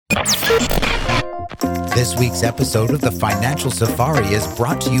This week's episode of the Financial Safari is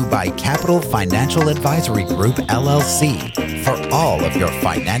brought to you by Capital Financial Advisory Group, LLC, for all of your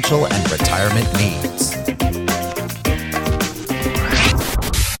financial and retirement needs.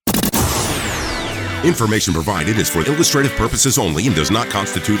 Information provided is for illustrative purposes only and does not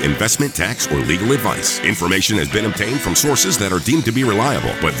constitute investment, tax, or legal advice. Information has been obtained from sources that are deemed to be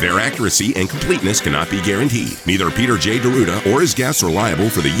reliable, but their accuracy and completeness cannot be guaranteed. Neither Peter J. D'Arruda or his guests are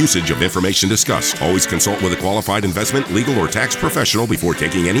liable for the usage of information discussed. Always consult with a qualified investment, legal, or tax professional before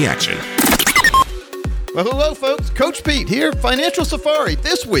taking any action. Well, hello, folks. Coach Pete here, Financial Safari.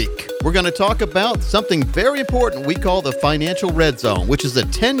 This week, we're going to talk about something very important we call the financial red zone, which is the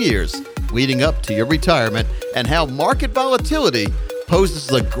 10 years leading up to your retirement and how market volatility poses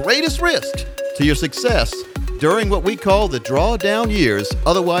the greatest risk to your success during what we call the drawdown years,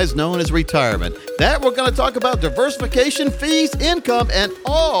 otherwise known as retirement. That we're going to talk about diversification, fees, income, and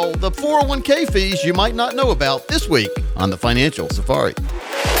all the 401k fees you might not know about this week on the Financial Safari.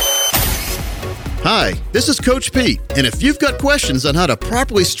 Hi, this is Coach Pete, and if you've got questions on how to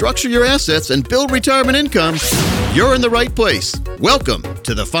properly structure your assets and build retirement income, you're in the right place. Welcome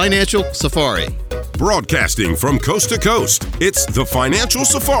to the Financial Safari. Broadcasting from coast to coast, it's the Financial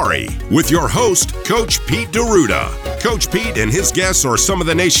Safari with your host, Coach Pete D'Arruda. Coach Pete and his guests are some of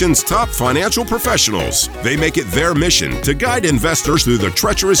the nation's top financial professionals. They make it their mission to guide investors through the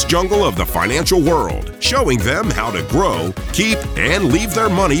treacherous jungle of the financial world, showing them how to grow, keep, and leave their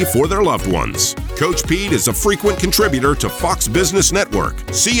money for their loved ones. Coach Pete is a frequent contributor to Fox Business Network,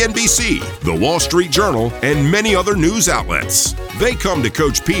 CNBC, The Wall Street Journal, and many other news outlets. They come to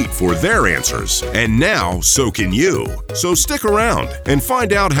Coach Pete for their answers, and now so can you. So stick around and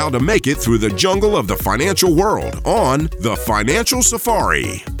find out how to make it through the jungle of the financial world on the Financial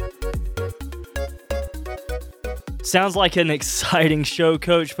Safari. Sounds like an exciting show,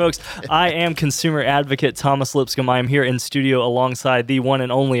 Coach. Folks, I am consumer advocate Thomas Lipscomb. I am here in studio alongside the one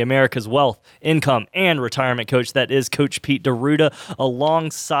and only America's Wealth, Income, and Retirement Coach. That is Coach Pete D'Arruda.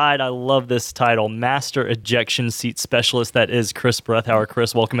 Alongside, I love this title, Master Ejection Seat Specialist. That is Chris Brethauer.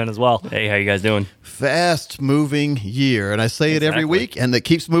 Chris, welcome in as well. Hey, how you guys doing? Fast-moving year, and I say it every week, and it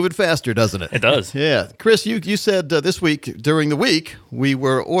keeps moving faster, doesn't it? It does. Yeah. Chris, you said this week, during the week, we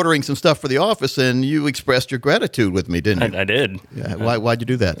were ordering some stuff for the office, and you expressed your gratitude with me, didn't you? I did. Yeah. Why'd you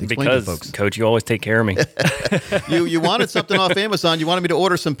do that? Explain because, to folks. Coach, you always take care of me. You wanted something off Amazon. You wanted me to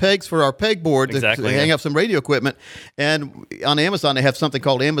order some pegs for our peg board to hang up some radio equipment. And on Amazon, they have something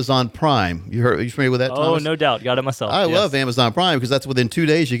called Amazon Prime. Are you familiar with that, Thomas? Oh, no doubt. Got it myself. I love Amazon Prime because that's within 2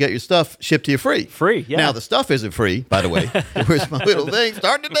 days you get your stuff shipped to you free. Free, yeah. Now, the stuff isn't free, by the way. Where's my little thing?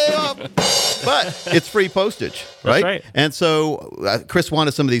 Starting the day off. But it's free postage, right? That's right. And so Chris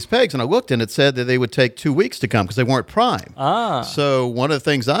wanted some of these pegs, and I looked, and it said that they would take 2 weeks to come because they weren't Prime. So one of the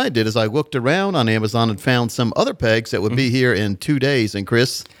things I did is I looked around on Amazon and found some other pegs that would be here in 2 days. And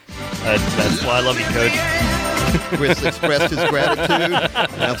Chris? That's why I love you, Coach. Chris expressed his gratitude.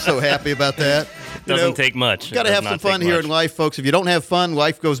 I'm so happy about that. Doesn't take much. Got to have some fun here in life, folks. If you don't have fun,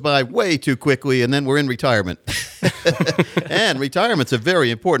 life goes by way too quickly, and then we're in retirement. And retirement's a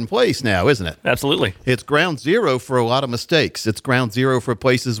very important place now, isn't it? Absolutely. It's ground zero for a lot of mistakes. It's ground zero for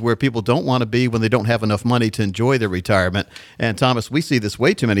places where people don't want to be when they don't have enough money to enjoy their retirement. And Thomas, we see this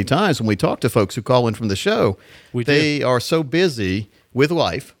way too many times when we talk to folks who call in from the show. They are so busy with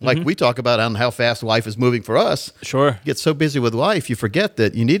life, like we talk about on how fast life is moving for us. Sure. You get so busy with life, you forget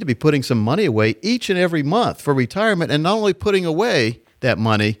that you need to be putting some money away each and every month for retirement, and not only putting away that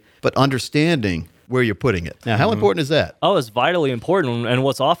money, but understanding where you're putting it. Now, how important is that? Oh, it's vitally important. And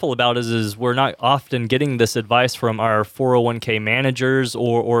what's awful about it is we're not often getting this advice from our 401k managers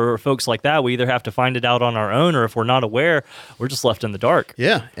or folks like that. We either have to find it out on our own, or if we're not aware, we're just left in the dark.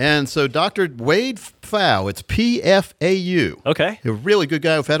 Yeah. And so Dr. Wade Pfau, it's P-F-A-U. Okay. A really good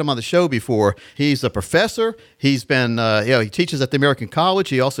guy. We've had him on the show before. He's a professor. He's been, he teaches at the American College.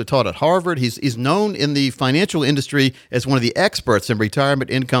 He also taught at Harvard. He's known in the financial industry as one of the experts in retirement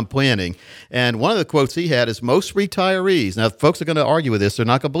income planning. And one of the quotes he had is, most retirees, now folks are going to argue with this, they're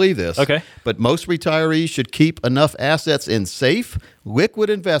not going to believe this, okay, but most retirees should keep enough assets in safe, liquid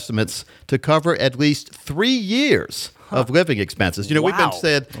investments to cover at least 3 years of living expenses. You know, we've been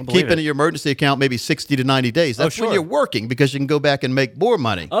said keep in your emergency account maybe 60 to 90 days. That's when you're working, because you can go back and make more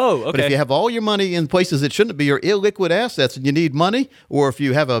money. Oh, okay. But if you have all your money in places it shouldn't be, your illiquid assets, and you need money, or if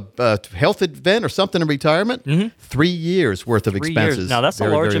you have a health event or something in retirement, 3 years worth of expenses. Now that's a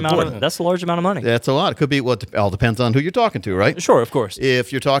large amount. That's a large amount of money. That's a lot. It could be. Well, it all depends on who you're talking to, right? Sure, of course.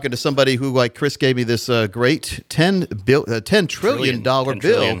 If you're talking to somebody who, like Chris, gave me this great $10 trillion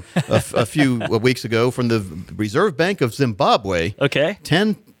bill a few weeks ago from the Reserve Bank of Zimbabwe. Okay.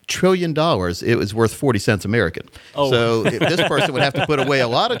 $10 trillion, it was worth 40 cents American. Oh. So this person would have to put away a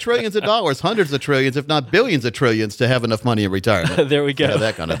lot of trillions of dollars, hundreds of trillions, if not billions of trillions, to have enough money in retirement. There we go. You know,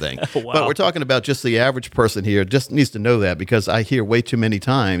 that kind of thing. Wow. But we're talking about just the average person here, just needs to know that, because I hear way too many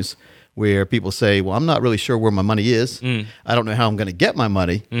times where people say, well, I'm not really sure where my money is. I don't know how I'm going to get my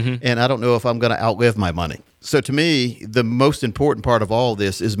money, and I don't know if I'm going to outlive my money. So to me, the most important part of all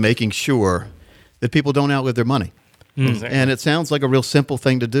this is making sure that people don't outlive their money. And it sounds like a real simple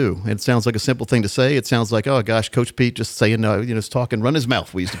thing to do. It sounds like a simple thing to say. It sounds like, oh gosh, Coach Pete just saying, just talking, run his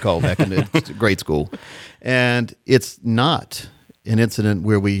mouth, we used to call back in the grade school. And it's not an incident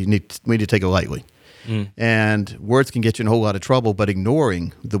where we need to take it lightly. And words can get you in a whole lot of trouble, but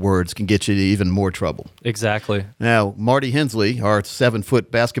ignoring the words can get you to even more trouble. Exactly. Now, Marty Hensley, our 7-foot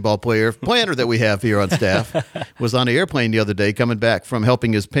basketball planner that we have here on staff, was on an airplane the other day coming back from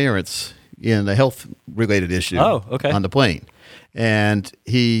helping his parents in a health-related issue on the plane. And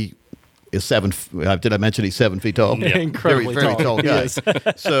he is did I mention he's 7 feet tall? Yeah. Incredibly very tall guy. Yes.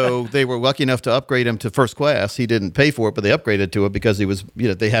 So they were lucky enough to upgrade him to first class. He didn't pay for it, but they upgraded to it because he was,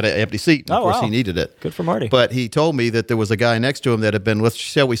 they had an empty seat. And of course, he needed it. Good for Marty. But he told me that there was a guy next to him that had been,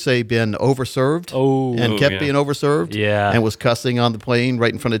 shall we say, been overserved and kept being overserved. Yeah. And was cussing on the plane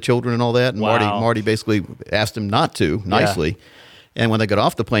right in front of children and all that. And Marty basically asked him not to, nicely. Yeah. And when they got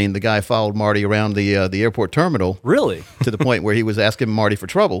off the plane, the guy followed Marty around the airport terminal. Really? To the point where he was asking Marty for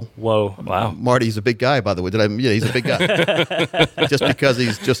trouble. Whoa. Wow. Marty's a big guy, by the way. He's a big guy. Just because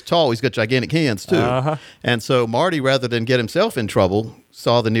he's just tall, he's got gigantic hands, too. Uh-huh. And so Marty, rather than get himself in trouble,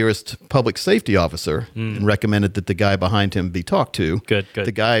 saw the nearest public safety officer and recommended that the guy behind him be talked to. Good.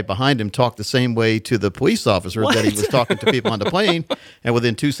 The guy behind him talked the same way to the police officer that he was talking to people on the plane, and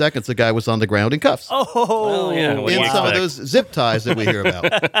within 2 seconds, the guy was on the ground in cuffs. Oh, well, yeah. In some of those zip ties that we hear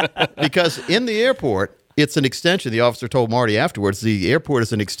about. Because in the airport, it's an extension. The officer told Marty afterwards, the airport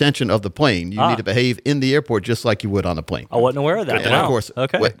is an extension of the plane. You need to behave in the airport just like you would on a plane. I wasn't aware of that. And of course, and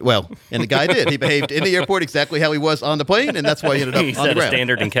the guy did. He behaved in the airport exactly how he was on the plane, and that's why he ended up on the ground. He set a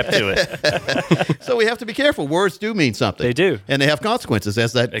standard and kept to it. So we have to be careful. Words do mean something. They do. And they have consequences,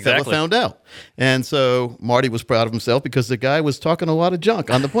 as that fellow found out. And so Marty was proud of himself because the guy was talking a lot of junk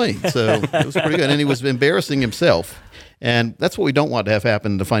on the plane. So it was pretty good. And he was embarrassing himself. And that's what we don't want to have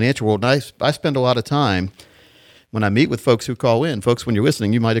happen in the financial world. And I spend a lot of time when I meet with folks who call in. Folks, when you're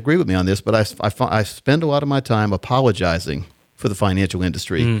listening, you might agree with me on this, but I spend a lot of my time apologizing for the financial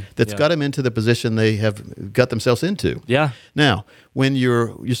industry that's got them into the position they have got themselves into. Yeah. Now, when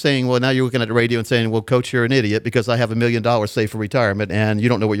you're saying, well, now you're looking at the radio and saying, well, Coach, you're an idiot because I have $1 million saved for retirement and you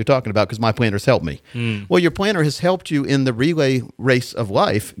don't know what you're talking about because my planner's helped me. Well, your planner has helped you in the relay race of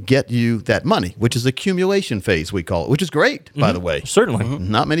life get you that money, which is accumulation phase, we call it, which is great, by the way. Certainly.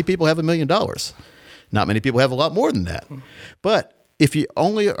 Not many people have $1 million. Not many people have a lot more than that. But if you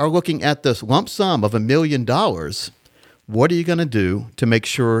only are looking at this lump sum of $1 million, what are you going to do to make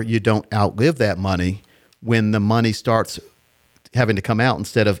sure you don't outlive that money when the money starts having to come out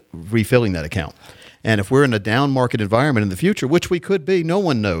instead of refilling that account? And if we're in a down market environment in the future, which we could be, no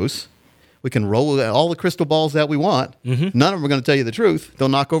one knows. We can roll all the crystal balls that we want. None of them are going to tell you the truth. They'll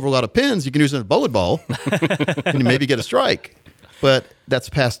knock over a lot of pins. You can use it as a bullet ball and you maybe get a strike. But that's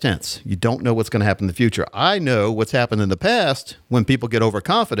past tense. You don't know what's going to happen in the future. I know what's happened in the past when people get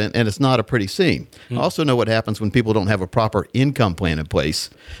overconfident and it's not a pretty scene. I also know what happens when people don't have a proper income plan in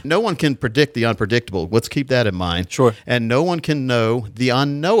place. No one can predict the unpredictable. Let's keep that in mind. Sure. And no one can know the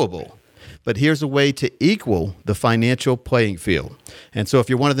unknowable. But here's a way to equal the financial playing field. And so if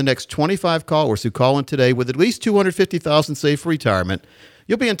you're one of the next 25 callers who call in today with at least $250,000 saved for retirement,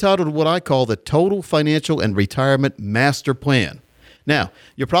 you'll be entitled to what I call the Total Financial and Retirement Master Plan. Now,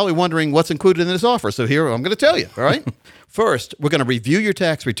 you're probably wondering what's included in this offer, so here I'm going to tell you, all right? First, we're going to review your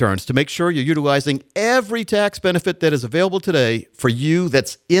tax returns to make sure you're utilizing every tax benefit that is available today for you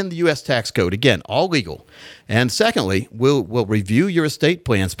that's in the U.S. tax code. Again, all legal. And secondly, we'll review your estate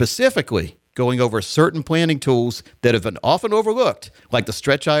plan, specifically going over certain planning tools that have been often overlooked, like the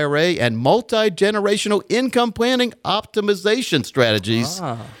Stretch IRA and multi-generational income planning optimization strategies.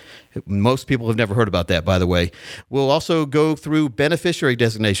 Most people have never heard about that, by the way. We'll also go through beneficiary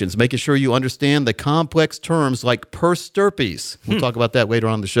designations, making sure you understand the complex terms like per stirpes. We'll talk about that later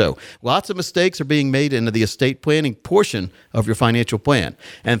on in the show. Lots of mistakes are being made into the estate planning portion of your financial plan.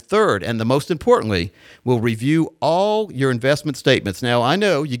 And third, and the most importantly, we'll review all your investment statements. Now, I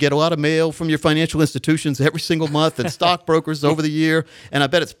know you get a lot of mail from your financial institutions every single month and stockbrokers over the year, and I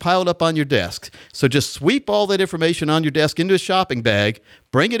bet it's piled up on your desk. So just sweep all that information on your desk into a shopping bag,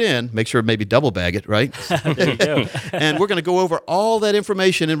 bring it in, again. Make sure maybe double bag it, right? There you go. And we're going to go over all that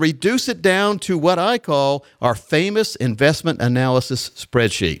information and reduce it down to what I call our famous investment analysis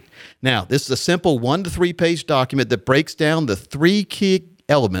spreadsheet. Now, this is a simple 1 to 3 page document that breaks down the 3 key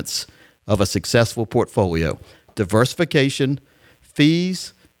elements of a successful portfolio: diversification,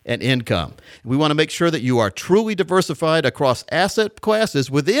 fees, and income. We want to make sure that you are truly diversified across asset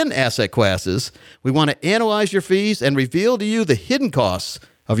classes within asset classes. We want to analyze your fees and reveal to you the hidden costs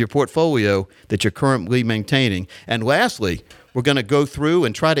of your portfolio that you're currently maintaining. And lastly, we're going to go through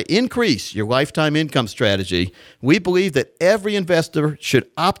and try to increase your lifetime income strategy. We believe that every investor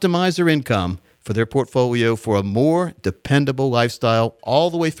should optimize their income for their portfolio for a more dependable lifestyle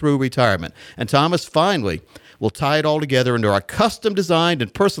all the way through retirement. And Thomas, finally, we'll tie it all together into our custom-designed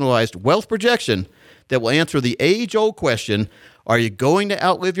and personalized wealth projection that will answer the age-old question, are you going to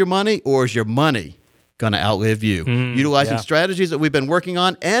outlive your money, or is your money going to outlive you? Utilizing strategies that we've been working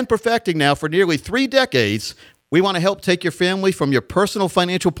on and perfecting now for nearly 3 decades, we want to help take your family from your personal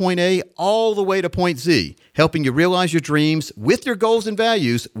financial point A all the way to point Z, helping you realize your dreams with your goals and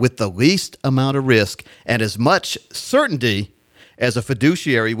values with the least amount of risk and as much certainty as a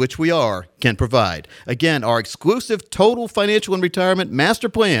fiduciary, which we are, can provide. Again, our exclusive Total Financial and Retirement Master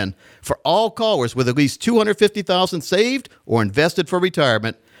Plan for all callers with at least $250,000 saved or invested for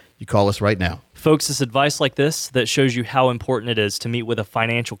retirement. You call us right now. Folks, it's advice like this that shows you how important it is to meet with a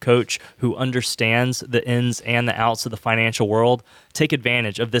financial coach who understands the ins and the outs of the financial world. Take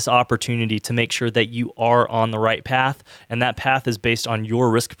advantage of this opportunity to make sure that you are on the right path, and that path is based on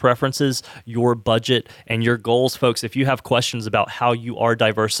your risk preferences, your budget, and your goals. Folks, if you have questions about how you are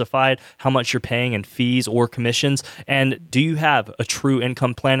diversified, how much you're paying in fees or commissions, and do you have a true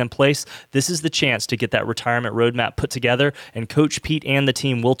income plan in place, this is the chance to get that retirement roadmap put together, and Coach Pete and the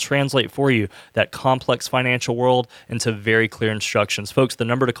team will translate for you that complex financial world into very clear instructions. Folks, the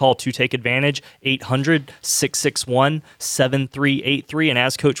number to call to take advantage, 800-661-7383. And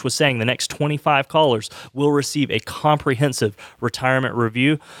as Coach was saying, the next 25 callers will receive a comprehensive retirement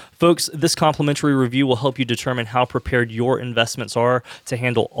review. Folks, this complimentary review will help you determine how prepared your investments are to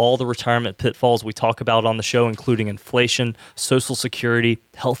handle all the retirement pitfalls we talk about on the show, including inflation, Social Security,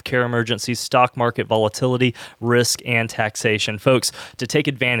 healthcare emergencies, stock market volatility, risk, and taxation. Folks, to take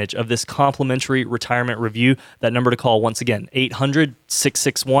advantage of this complimentary retirement review, that number to call, once again,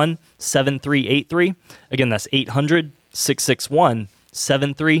 800-661-7383. Again, that's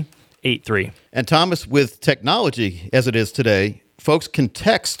 800-661-7383. And Thomas, with technology as it is today, folks can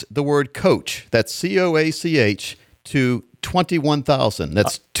text the word coach, that's COACH, to 21,000.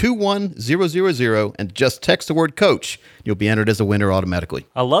 That's 21000, and just text the word coach. You'll be entered as a winner automatically.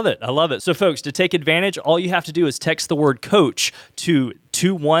 I love it. I love it. So folks, to take advantage, all you have to do is text the word coach to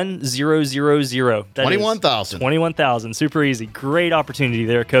 21000. 21,000. 21,000. Super easy. Great opportunity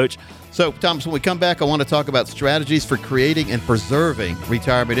there, Coach. So, Thomas, when we come back, I want to talk about strategies for creating and preserving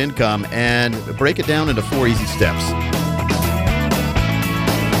retirement income and break it down into 4 easy steps.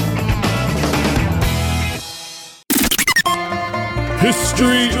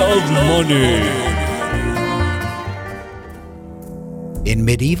 History of Money. In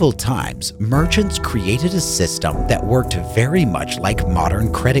medieval times, merchants created a system that worked very much like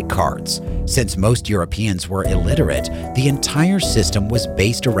modern credit cards. Since most Europeans were illiterate, the entire system was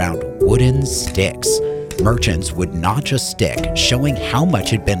based around wooden sticks. Merchants would notch a stick showing how much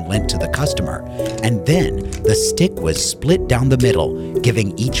had been lent to the customer, and then the stick was split down the middle,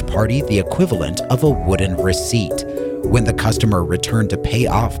 giving each party the equivalent of a wooden receipt. When the customer returned to pay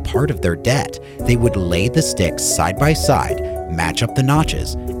off part of their debt, they would lay the sticks side by side, match up the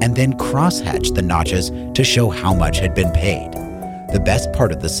notches, and then cross-hatch the notches to show how much had been paid. The best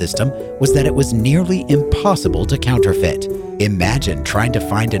part of the system was that it was nearly impossible to counterfeit. Imagine trying to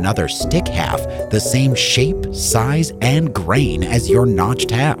find another stick half the same shape, size, and grain as your notched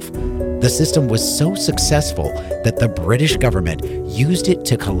half. The system was so successful that the British government used it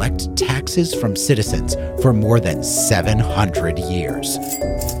to collect taxes from citizens for more than 700 years.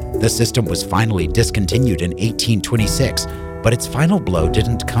 The system was finally discontinued in 1826, but its final blow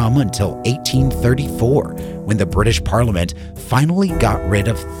didn't come until 1834, when the British Parliament finally got rid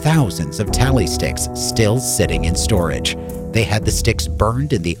of thousands of tally sticks still sitting in storage. They had the sticks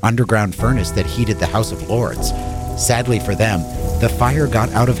burned in the underground furnace that heated the House of Lords. Sadly for them, the fire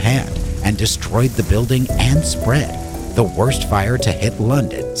got out of hand and destroyed the building and spread, the worst fire to hit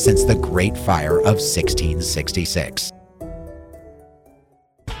London since the Great Fire of 1666.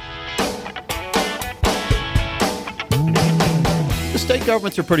 state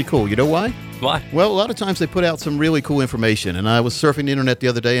governments are pretty cool. You know why? Why? Well, a lot of times they put out some really cool information. And I was surfing the internet the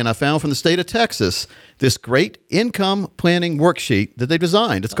other day, and I found from the state of Texas this great income planning worksheet that they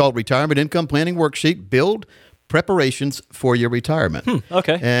designed. It's called Retirement Income Planning Worksheet. Build preparations for your retirement.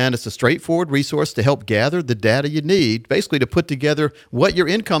 Okay. And it's a straightforward resource to help gather the data you need, basically to put together what your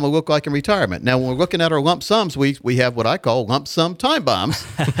income will look like in retirement. Now, when we're looking at our lump sums, we have what I call lump sum time bombs.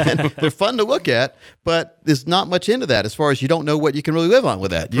 And they're fun to look at, but there's not much into that as far as you don't know what you can really live on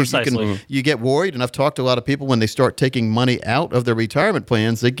with that. Precisely. You get worried, and I've talked to a lot of people when they start taking money out of their retirement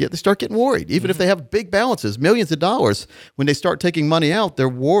plans, they start getting worried. Even if they have big balances, millions of dollars, when they start taking money out, they're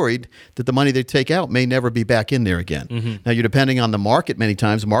worried that the money they take out may never be back in there again. Now, you're depending on the market many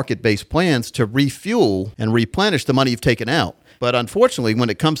times, market-based plans to refuel and replenish the money you've taken out. But unfortunately, when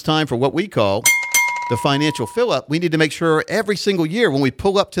it comes time for what we call the financial fill-up, we need to make sure every single year when we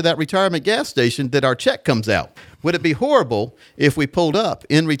pull up to that retirement gas station that our check comes out. Would it be horrible if we pulled up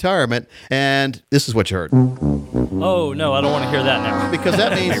in retirement and this is what you heard? Oh, no, I don't want to hear that now. Because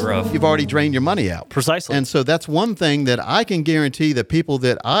that means rough. you've already drained your money out. Precisely. And so that's one thing that I can guarantee the people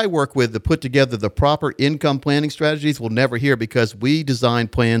that I work with that put together the proper income planning strategies will never hear, because we design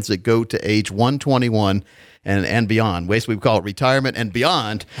plans that go to age 121 and beyond. Basically, we call it retirement and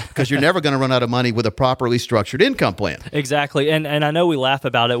beyond, because you're never going to run out of money with a properly structured income plan. Exactly. And I know we laugh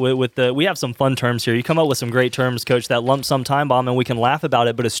about it we have some fun terms here. You come up with some great terms, Coach, that lump sum time bomb, and we can laugh about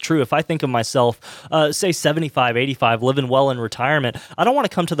it, but it's true. If I think of myself, say 75, 85, living well in retirement, I don't want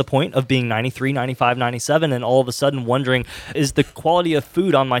to come to the point of being 93, 95, 97, and all of a sudden wondering, is the quality of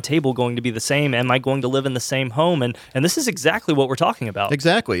food on my table going to be the same? Am I going to live in the same home? And this is exactly what we're talking about.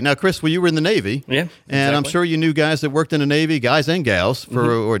 Exactly. Now, Chris, well, you were in the Navy. Yeah, And I'm exactly. sure you knew guys that worked in the Navy, guys and gals,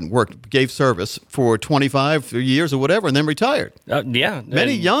 gave service for 25 years or whatever, and then retired. Yeah.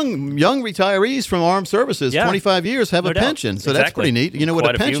 Many young retirees from armed services, Yeah. 25 years, have No a doubt. pension. So that's pretty neat. You know what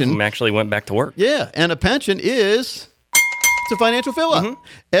Quite a few of pension? them actually went back to work. Yeah, and a pension is it's a financial fill-up.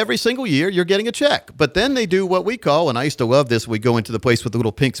 Every single year, you're getting a check. But then they do what we call, and I used to love this, we go into the place with the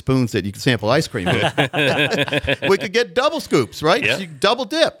little pink spoons that you can sample ice cream with. We could get double scoops, right? Yeah. So you double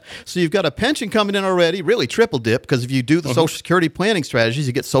dip. So you've got a pension coming in already, really triple dip, because if you do the Social Security planning strategies,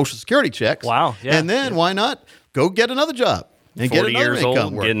 you get Social Security checks. Wow, yeah. And then why not go get another job and get 40 another years income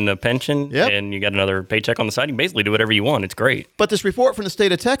old, work. getting a pension, Yep. and you got another paycheck on the side. You can basically do whatever you want. It's great. But this report from the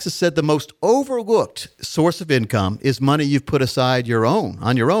state of Texas said the most overlooked source of income is money you've put aside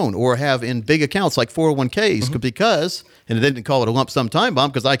on your own, or have in big accounts like 401ks, because, and they didn't call it a lump sum time bomb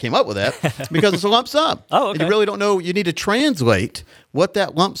because I came up with that, because it's a lump sum. Oh, okay. And you really don't know. You need to translate what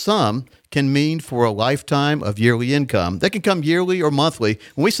that lump sum can mean for a lifetime of yearly income. That can come yearly or monthly.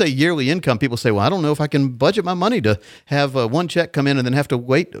 When we say yearly income, people say, well, I don't know if I can budget my money to have one check come in and then have to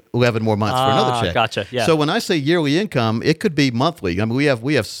wait 11 more months for another check. Gotcha, yeah. So when I say yearly income, it could be monthly. I mean,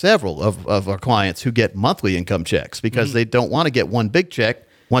 we have several of our clients who get monthly income checks because they don't want to get one big check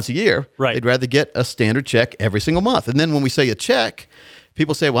once a year. Right. They'd rather get a standard check every single month. And then when we say a check,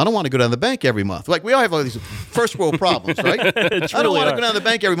 people say, well, I don't want to go down to the bank every month. Like, we all have all these first world problems, right? I don't want to go down to the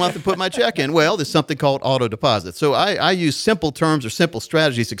bank every month and put my check in. Well, there's something called auto deposit. So I use simple terms or simple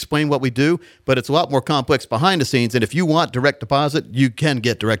strategies to explain what we do, but it's a lot more complex behind the scenes. And if you want direct deposit, you can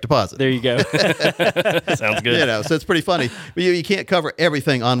get direct deposit. There you go. Sounds good. You know, so it's pretty funny. But you can't cover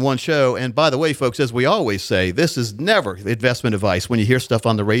everything on one show. And by the way, folks, as we always say, this is never investment advice. When you hear stuff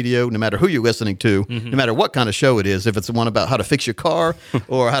on the radio, no matter who you're listening to, no matter what kind of show it is, if it's the one about how to fix your car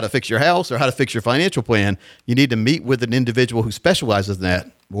or how to fix your house or how to fix your financial plan, you need to meet with an individual who specializes in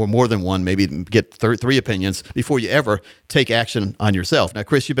that, or more than one, maybe get three opinions before you ever take action on yourself. Now,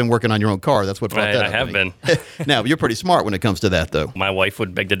 Chris, you've been working on your own car. That's what brought that I up. have been. Now, you're pretty smart when it comes to that, though. My wife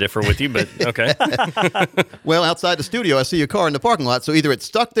would beg to differ with you, but okay. Well, outside the studio, I see your car in the parking lot, so either it's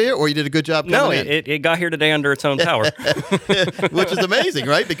stuck there or you did a good job No, coming in. it got here today under its own power. Which is amazing,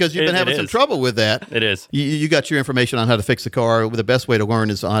 right? Because you've been It having some is. trouble with that. It is. You got your information on how to fix the car. The best way to learn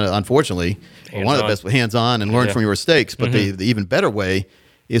is, unfortunately, one of the best, hands-on, and learn Yeah. from your mistakes. But the even better way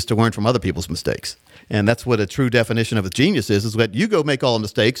is to learn from other people's mistakes. And that's what a true definition of a genius is that you go make all the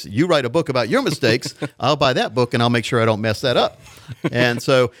mistakes. You write a book about your mistakes. I'll buy that book, and I'll make sure I don't mess that up. And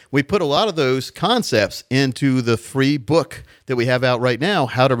so we put a lot of those concepts into the free book that we have out right now,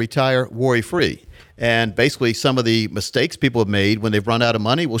 How to Retire Worry-Free. And basically, some of the mistakes people have made when they've run out of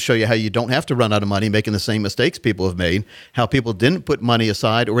money, we'll show you how you don't have to run out of money making the same mistakes people have made, how people didn't put money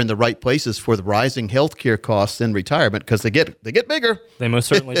aside or in the right places for the rising healthcare costs in retirement, because they get bigger. They most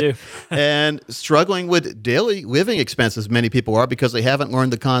certainly do. And struggling with daily living expenses, many people are, because they haven't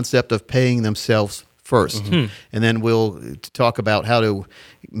learned the concept of paying themselves first. And then we'll talk about how to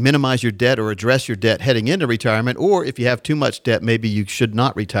minimize your debt or address your debt heading into retirement, or if you have too much debt, maybe you should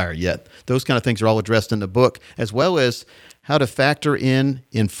not retire yet. Those kind of things are all addressed in the book, as well as how to factor in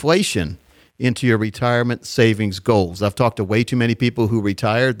inflation into your retirement savings goals. I've talked to way too many people who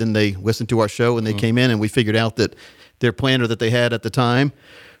retired, then they listened to our show and they came in and we figured out that their planner that they had at the time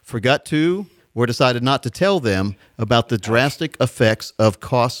forgot to or decided not to tell them about the drastic effects of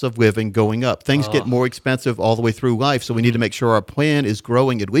costs of living going up. Things get more expensive all the way through life, so we need to make sure our plan is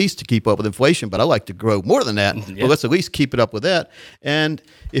growing at least to keep up with inflation, but I like to grow more than that, but let's at least keep it up with that. And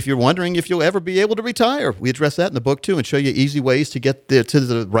if you're wondering if you'll ever be able to retire, we address that in the book too and show you easy ways to get to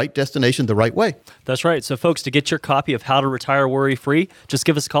the right destination the right way. That's right. So, folks, to get your copy of How to Retire Worry-Free, just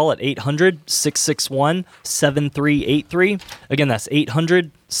give us a call at 800-661-7383. Again, that's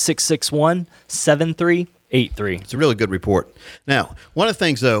 800-661-7383. It's a really good report. Now, one of the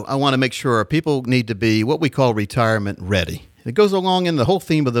things, though, I want to make sure people need to be what we call retirement ready. It goes along in the whole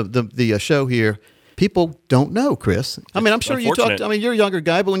theme of the show here. People don't know, Chris. I mean, I'm sure you talked. I mean, you're a younger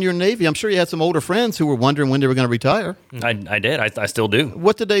guy, but when you're in the Navy, I'm sure you had some older friends who were wondering when they were going to retire. I did. I still do.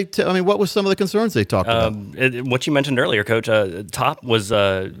 What did they? What was some of the concerns they talked about? What you mentioned earlier, Coach. Top was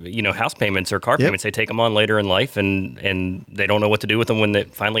house payments or car payments. They take them on later in life, and they don't know what to do with them when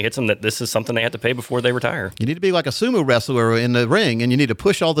it finally hits them that this is something they have to pay before they retire. You need to be like a sumo wrestler in the ring, and you need to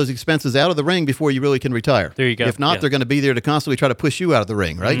push all those expenses out of the ring before you really can retire. There you go. If not, they're going to be there to constantly try to push you out of the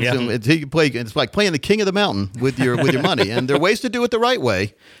ring, right? Yeah. So it's like playing the king of the mountain with your money, and there are ways to do it the right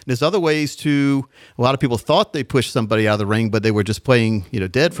way. There's other ways to. A lot of people thought they pushed somebody out of the ring, but they were just playing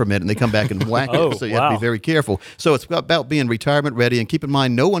dead for a minute, and they come back and whack it. So you have to be very careful. So it's about being retirement ready, and keep in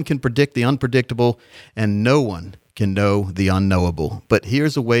mind, no one can predict the unpredictable, and no one can know the unknowable. But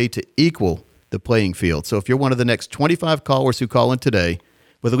here's a way to equal the playing field. So if you're one of the next 25 callers who call in today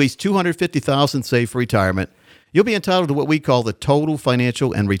with at least $250,000 saved for retirement, you'll be entitled to what we call the Total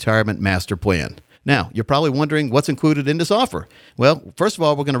Financial and Retirement Master Plan. Now, you're probably wondering what's included in this offer. Well, first of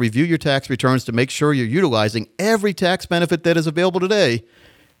all, we're going to review your tax returns to make sure you're utilizing every tax benefit that is available today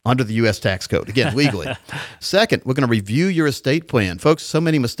under the U.S. tax code, again, legally. Second, we're going to review your estate plan. Folks, so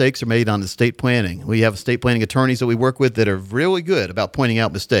many mistakes are made on estate planning. We have estate planning attorneys that we work with that are really good about pointing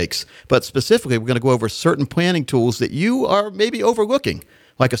out mistakes. But specifically, we're going to go over certain planning tools that you are maybe overlooking,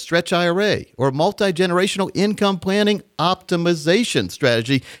 like a stretch IRA or a multi-generational income planning optimization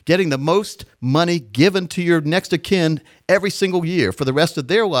strategy, getting the most money given to your next of kin every single year for the rest of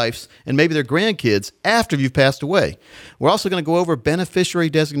their lives and maybe their grandkids after you've passed away. We're also going to go over beneficiary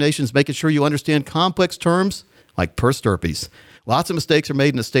designations, making sure you understand complex terms like per stirpes. Lots of mistakes are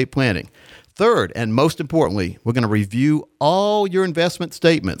made in estate planning. Third, and most importantly, we're going to review all your investment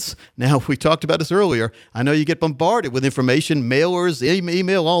statements. Now, we talked about this earlier. I know you get bombarded with information, mailers,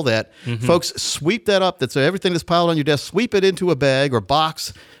 email, all that. Folks, sweep that up. That's everything that's piled on your desk. Sweep it into a bag or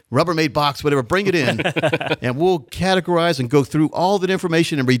box, Rubbermaid box, whatever. Bring it in, and we'll categorize and go through all that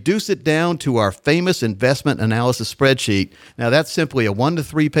information and reduce it down to our famous investment analysis spreadsheet. Now, that's simply a 1 to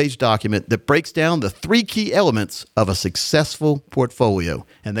 3 page document that breaks down the 3 key elements of a successful portfolio,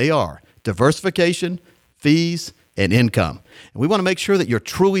 and they are diversification, fees, and income. And we want to make sure that you're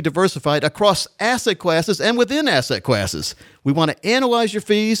truly diversified across asset classes and within asset classes. We want to analyze your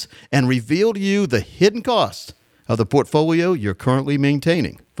fees and reveal to you the hidden costs of the portfolio you're currently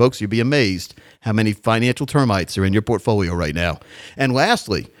maintaining. Folks, you'll be amazed how many financial termites are in your portfolio right now. And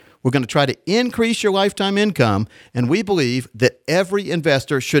lastly, we're going to try to increase your lifetime income, and we believe that every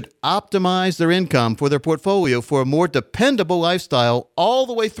investor should optimize their income for their portfolio for a more dependable lifestyle all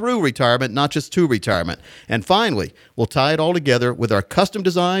the way through retirement, not just to retirement. And finally, we'll tie it all together with our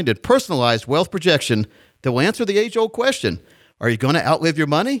custom-designed and personalized wealth projection that will answer the age-old question, are you going to outlive your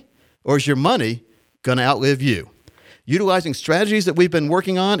money, or is your money going to outlive you? Utilizing strategies that we've been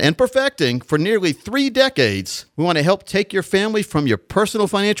working on and perfecting for nearly 3 decades, we want to help take your family from your personal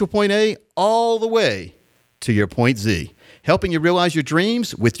financial point A all the way to your point Z, helping you realize your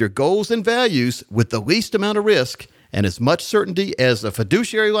dreams with your goals and values with the least amount of risk and as much certainty as a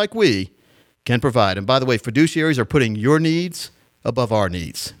fiduciary like we can provide. And by the way, fiduciaries are putting your needs above our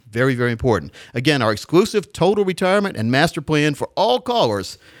needs. Very, very important. Again, our exclusive total retirement and master plan for all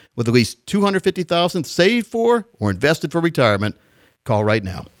callers with at least $250,000 saved for or invested for retirement. Call right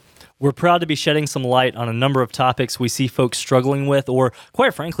now. We're proud to be shedding some light on a number of topics we see folks struggling with or,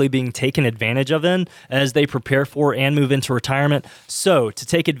 quite frankly, being taken advantage of in as they prepare for and move into retirement. So, to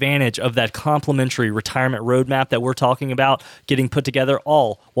take advantage of that complimentary retirement roadmap that we're talking about getting put together,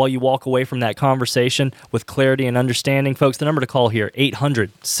 all while you walk away from that conversation with clarity and understanding, folks, the number to call here,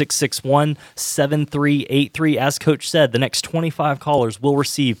 800-661-7383. As Coach said, the next 25 callers will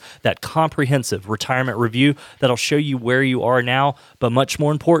receive that comprehensive retirement review that'll show you where you are now, but much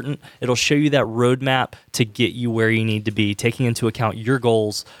more important, it'll show you that roadmap to get you where you need to be, taking into account your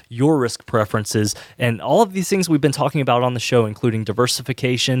goals, your risk preferences, and all of these things we've been talking about on the show, including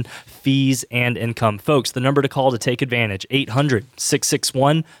diversification, fees, and income. Folks, the number to call to take advantage,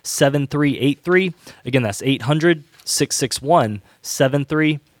 800-661-7383. Again, that's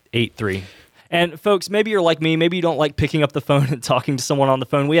 800-661-7383. And folks, maybe you're like me, maybe you don't like picking up the phone and talking to someone on the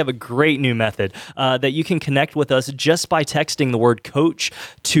phone. We have a great new method that you can connect with us just by texting the word coach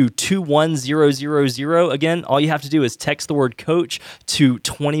to 21000. Again, all you have to do is text the word coach to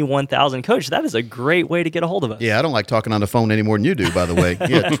 21,000. Coach, that is a great way to get a hold of us. Yeah, I don't like talking on the phone any more than you do, by the way.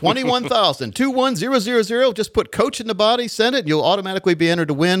 Yeah, 21,000, 21000. Just put coach in the body, send it, and you'll automatically be entered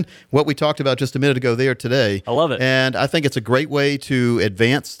to win what we talked about just a minute ago there today. I love it. And I think it's a great way to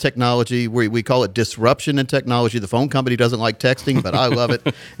advance technology. We call it disruption in technology. The phone company doesn't like texting, but I love it.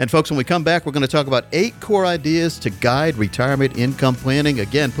 And folks, when we come back, we're going to talk about 8 core ideas to guide retirement income planning.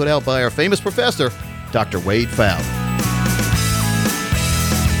 Again, put out by our famous professor, Dr. Wade Pfau.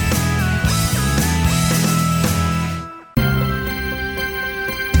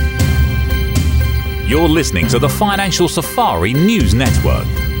 You're listening to the Financial Safari News Network.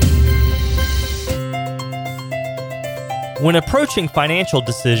 When approaching financial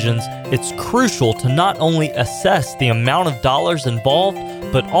decisions, it's crucial to not only assess the amount of dollars involved,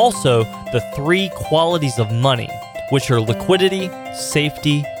 but also the 3 qualities of money, which are liquidity,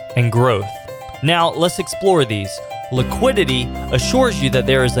 safety, and growth. Now, let's explore these. Liquidity assures you that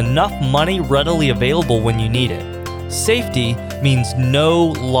there is enough money readily available when you need it. Safety means no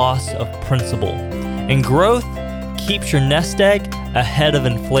loss of principal. And growth keeps your nest egg ahead of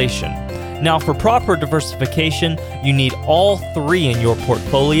inflation. Now, for proper diversification, you need all 3 in your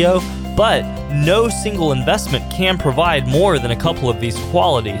portfolio, but no single investment can provide more than a couple of these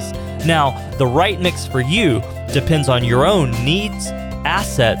qualities. Now, the right mix for you depends on your own needs,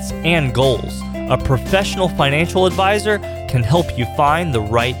 assets, and goals. A professional financial advisor can help you find the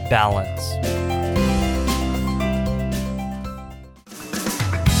right balance.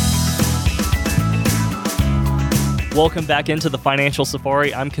 Welcome back into the Financial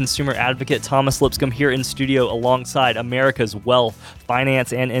Safari. I'm consumer advocate Thomas Lipscomb here in studio alongside America's wealth,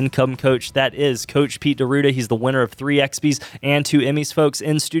 finance, and income coach. That is Coach Pete D'Arruda. He's the winner of 3 XPs and 2 Emmys, folks.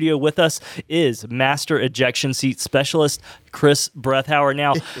 In studio with us is Master Ejection Seat Specialist Chris Brethauer.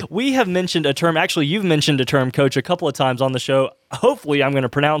 Now, we have mentioned a term, actually you've mentioned a term, Coach, a couple of times on the show. Hopefully I'm going to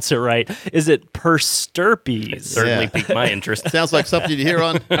pronounce it right. Is it Persturpes? It certainly piqued my interest. Sounds like something you hear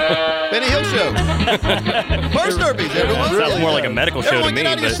on Benny Hill Show. Persturpes, everyone. Sounds more like a medical show everyone to me.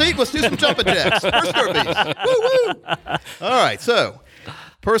 Get out of your seat. Let's do some jumping jacks. Persturpes. Woo-woo. All right, so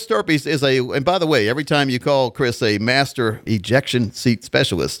Persturpes is and by the way, every time you call Chris a master ejection seat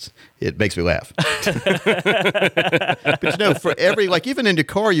specialist, it makes me laugh. But for every, even in the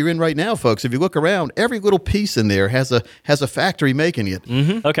car you're in right now, folks, if you look around, every little piece in there has a factory making it.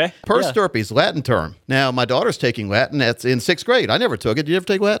 Mm-hmm. Okay. Persturpes, Latin term. Now, my daughter's taking Latin. That's in 6th grade. I never took it. Did you ever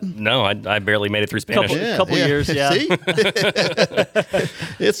take Latin? No, I barely made it through Spanish. Couple years, yeah. See?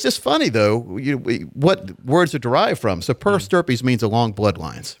 It's just funny, though, what words are derived from. So Persturpes means along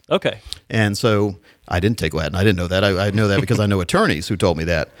bloodlines. Okay. And so I didn't take Latin. I didn't know that. I know that because I know attorneys who told me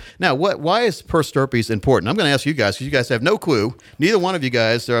that. Now, why is Persturpes important? I'm going to ask you guys because you guys have no clue. Neither one of you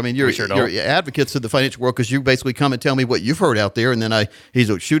guys. You're advocates of the financial world because you basically come and tell me what you've heard out there, and then I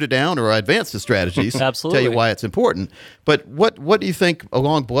either shoot it down or I advance the strategies. Absolutely. Tell you why it's important. But what do you think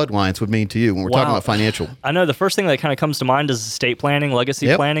along bloodlines would mean to you when we're talking about financial? I know the first thing that kind of comes to mind is estate planning,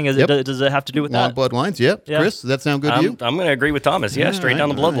 legacy planning. Does it have to do with along that? Bloodlines, yep. Yeah. Chris, does that sound good to you? I'm going to agree with Thomas. Yeah, straight down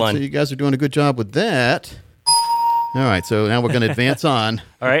the bloodline. So you guys are doing a good job with that. All right, so now we're going to advance on.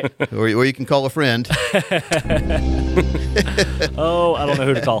 All right. Or you can call a friend. Oh, I don't know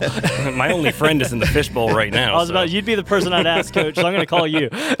who to call. My only friend is in the fishbowl right now. You'd be the person I'd ask, Coach, so I'm going to call you.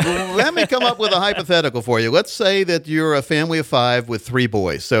 Let me come up with a hypothetical for you. Let's say that you're a family of 5 with 3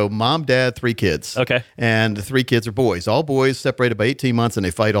 boys. So mom, dad, 3 kids. Okay. And the 3 kids are boys. All boys separated by 18 months, and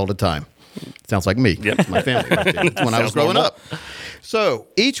they fight all the time. Sounds like me. Yep. My family. Right there. That's when I was growing up. So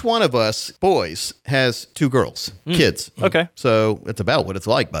each one of us boys has 2 girls, kids. Okay. So it's about what it's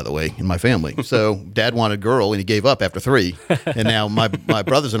like, by the way, in my family. So Dad wanted a girl, and he gave up after 3. And now my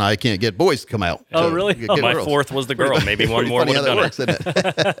brothers and I can't get boys to come out. Oh, So really? we get My girls. 4th was the girl. Maybe one more would Funny have how done that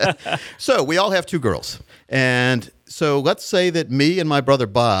it. works, isn't it? So we all have 2 girls. And so let's say that me and my brother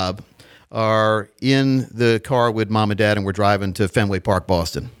Bob are in the car with Mom and Dad, and we're driving to Fenway Park,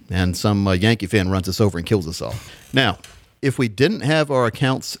 Boston. And some Yankee fan runs us over and kills us all. Now, if we didn't have our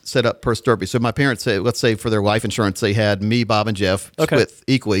accounts set up per Sturpey, so my parents say, let's say for their life insurance, they had me, Bob, and Jeff split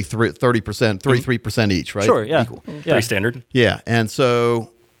equally, 30%, 33% each, right? Sure, yeah. Equal. Yeah. Pretty standard. Yeah, and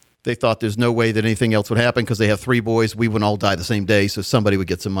so they thought there's no way that anything else would happen because they have 3 boys. We wouldn't all die the same day, so somebody would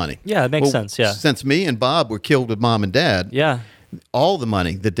get some money. Yeah, it makes sense, yeah. Since me and Bob were killed with Mom and Dad, Yeah. all the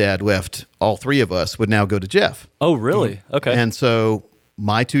money that Dad left, all 3 of us, would now go to Jeff. Oh, really? Okay. And so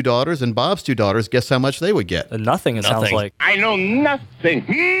my 2 daughters and Bob's 2 daughters, guess how much they would get? Nothing, it sounds Nothing. like. I know nothing.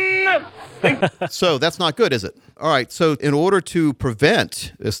 Nothing. So that's not good, is it? All right, so in order to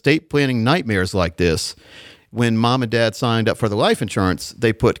prevent estate planning nightmares like this, when Mom and Dad signed up for the life insurance,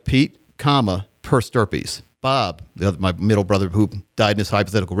 they put Pete, comma, per Sturpes. Bob, my middle brother who died in this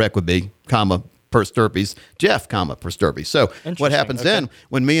hypothetical wreck would be, comma, per Sturpes. Jeff, comma, per Sturpes. So what Interesting, happens okay. then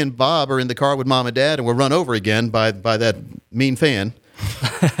when me and Bob are in the car with Mom and Dad and we're run over again by that mean fan,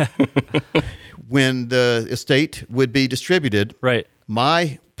 when the estate would be distributed, Right.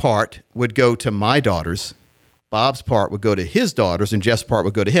 my part would go to my daughters, Bob's part would go to his daughters, and Jeff's part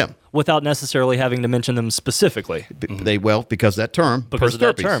would go to him. Without necessarily having to mention them specifically. Because that term, Because per of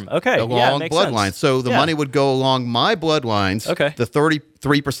that Sturpes, term. Okay, yeah, along makes bloodlines. sense. So the Yeah. money would go along my bloodlines. Okay. The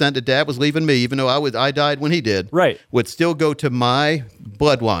 33% that Dad was leaving me, even though I died when he did, Right. would still go to my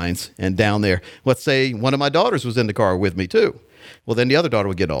bloodlines and down there. Let's say one of my daughters was in the car with me too. Well, then the other daughter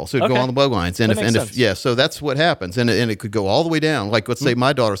would get all. So it'd go Okay. on the bloodlines. And That makes sense. yeah, so that's what happens. And it could go all the way down. Like, let's say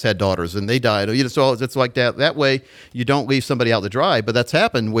my daughters had daughters and they died. You know, so it's like that. That way, you don't leave somebody out to dry. But that's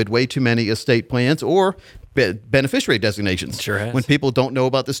happened with way too many estate plans or beneficiary designations. Sure has. When people don't know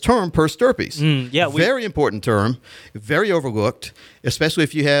about this term, per Sturpes. yeah, Very important term, very overlooked, especially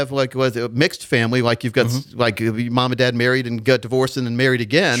if you have like a mixed family, like you've got like mom and dad married and got divorced and then married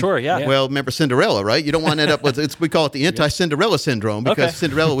again. Sure, yeah. Well, remember Cinderella, right? You don't want to end up with we call it the anti-Cinderella syndrome because Okay.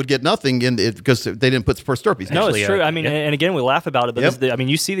 Cinderella would get nothing in it because they didn't put per Sturpes. No, Actually, it's true. yeah. I mean, and again, we laugh about it, but Yep. this, I mean,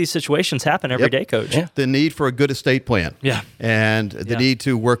 you see these situations happen every day, Coach. Yeah. The need for a good estate plan. Yeah. And the Yeah. need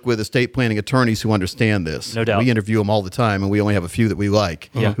to work with estate planning attorneys who understand this. No doubt. We interview them all the time, and we only have a few that we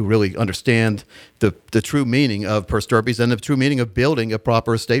like who really understand the true meaning of per Sturpes and the true meaning of building a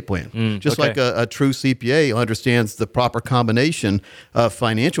proper estate plan. Just okay. like a true CPA understands the proper combination of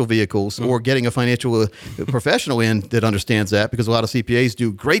financial vehicles or getting a financial professional in that understands that, because a lot of CPAs do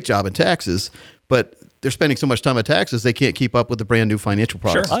a great job in taxes, but they're spending so much time on taxes, they can't keep up with the brand new financial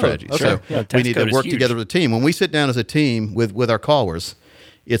products Sure. and strategies. Oh, okay. So Yeah, we tax need code to is work huge. together as a team. When we sit down as a team with our callers,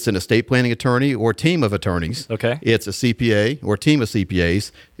 it's an estate planning attorney or team of attorneys. Okay. It's a CPA or team of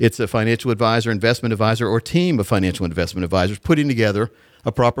CPAs. It's a financial advisor, investment advisor, or team of financial investment advisors putting together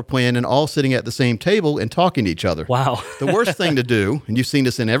a proper plan and all sitting at the same table and talking to each other. Wow. The worst thing to do, and you've seen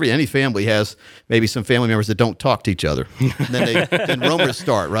this in any family, has maybe some family members that don't talk to each other. And then rumors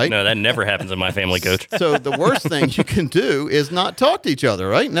start, right? No, that never happens in my family, Coach. So the worst thing you can do is not talk to each other,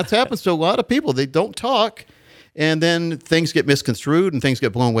 right? And that happens to a lot of people. They don't talk, and then things get misconstrued and things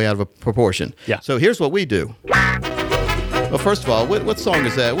get blown way out of proportion. Yeah. So here's what we do. Well, first of all, what song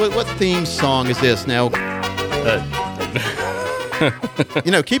is that? What theme song is this? Now,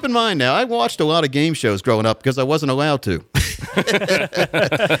 keep in mind now, I watched a lot of game shows growing up because I wasn't allowed to.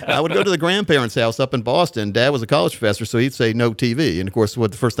 I would go to the grandparents' house up in Boston. Dad was a college professor, so he'd say no TV. And of course, the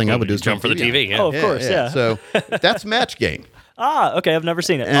first thing I would do is Jump for the turn TV. Yeah. Oh, of course, yeah. So that's Match Game. Ah, okay. I've never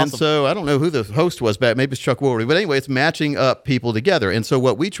seen it. And Awesome. so I don't know who the host was back. Maybe it's Chuck Woolery. But anyway, it's matching up people together. And so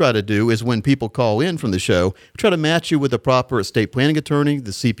what we try to do is when people call in from the show, we try to match you with the proper estate planning attorney, the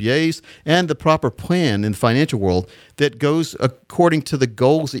CPAs, and the proper plan in the financial world that goes according to the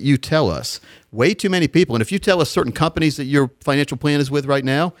goals that you tell us. Way too many people. And if you tell us certain companies that your financial plan is with right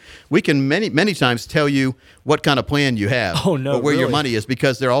now, we can many times tell you what kind of plan you have. Oh, no, or where your really? money is,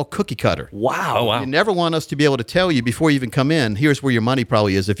 because they're all cookie cutter. Wow. Oh, wow. You never want us to be able to tell you before you even come in, here's where your money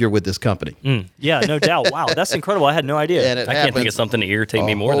probably is if you're with this company. Yeah, no doubt. Wow, that's incredible. I had no idea. And it I can't think of happens something to irritate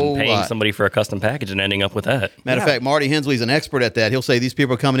me a more than whole paying lot. somebody for a custom package and ending up with that. Matter of fact, Marty Hensley's an expert at that. He'll say these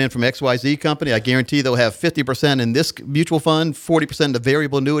people are coming in from XYZ company. I guarantee they'll have 50% in this mutual fund, 40% in the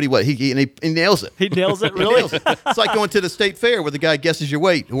variable annuity. And nails it. He nails it, He really? nails it. It's like going to the state fair where the guy guesses your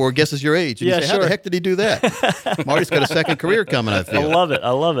weight or guesses your age. And Yeah, you say, how sure. the heck did he do that? Marty's got a second career coming, I feel. I love it.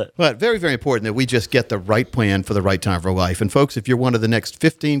 I love it. But very, very important that we just get the right plan for the right time for life. And folks, if you're one of the next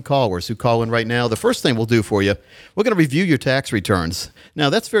 15 callers who call in right now, the first thing we'll do for you, we're going to review your tax returns. Now,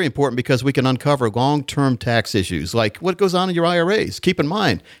 that's very important because we can uncover long-term tax issues like what goes on in your IRAs. Keep in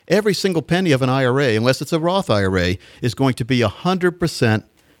mind, every single penny of an IRA, unless it's a Roth IRA, is going to be 100%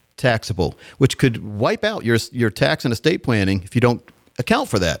 taxable, which could wipe out your tax and estate planning if you don't account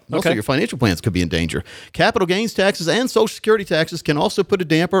for that. Also, Okay. your financial plans could be in danger. Capital gains taxes and Social Security taxes can also put a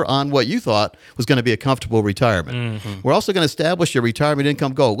damper on what you thought was going to be a comfortable retirement. We're also going to establish your retirement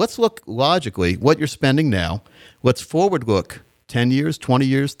income goal. Let's look logically what you're spending now. Let's forward look 10 years, 20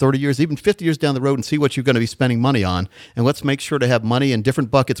 years, 30 years, even 50 years down the road and see what you're going to be spending money on. And let's make sure to have money in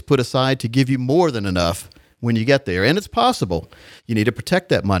different buckets put aside to give you more than enough when you get there. And it's possible. You need to protect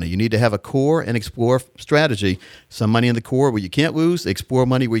that money. You need to have a core and explore strategy. Some money in the core where you can't lose, explore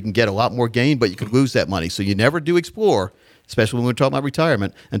money where you can get a lot more gain, but you could lose that money. So you never do explore, especially when we're talking about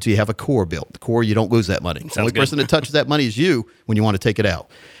retirement, until you have a core built. The core, you don't lose that money. The only person that touches that money is you when you want to take it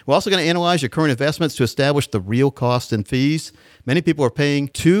out. We're also going to analyze your current investments to establish the real costs and fees. Many people are paying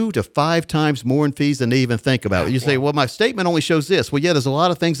 2 to 5 times more in fees than they even think about. You say, well, my statement only shows this. Well, yeah, there's a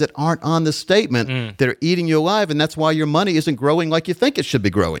lot of things that aren't on the statement that are eating you alive, and that's why your money isn't growing like you think it should be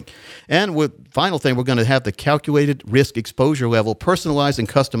growing. And final thing, we're going to have the calculated risk exposure level personalized and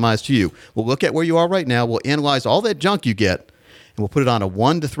customized to you. We'll look at where you are right now. We'll analyze all that junk you get, and we'll put it on a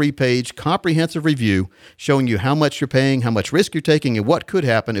 1 to 3 page comprehensive review showing you how much you're paying, how much risk you're taking, and what could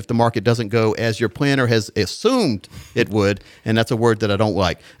happen if the market doesn't go as your planner has assumed it would, and that's a word that I don't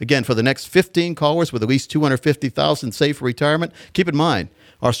like. Again, for the next 15 callers with at least $250,000 saved for retirement, keep in mind,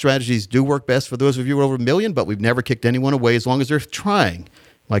 our strategies do work best for those of you over $1 million, but we've never kicked anyone away as long as they're trying.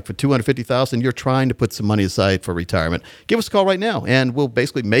 Like for $250,000, you're trying to put some money aside for retirement. Give us a call right now, and we'll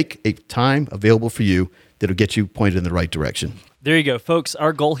basically make a time available for you that'll get you pointed in the right direction. There you go, folks.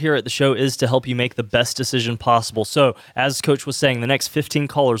 Our goal here at the show is to help you make the best decision possible. So, as Coach was saying, the next 15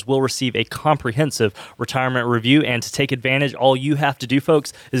 callers will receive a comprehensive retirement review. And to take advantage, all you have to do,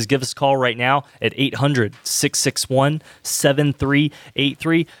 folks, is give us a call right now at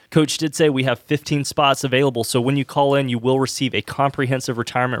 800-661-7383. Coach did say we have 15 spots available. So when you call in, you will receive a comprehensive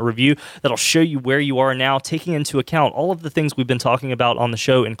retirement review that'll show you where you are now, taking into account all of the things we've been talking about on the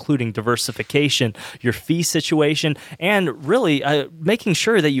show, including diversification, your fee situation, and really making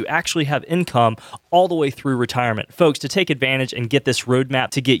sure that you actually have income all the way through retirement. Folks, to take advantage and get this roadmap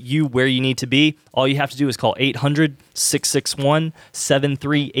to get you where you need to be, all you have to do is call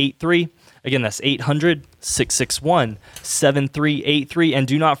 800-661-7383. Again, that's 800-661-7383. And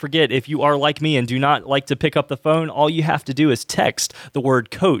do not forget, if you are like me and do not like to pick up the phone, all you have to do is text the word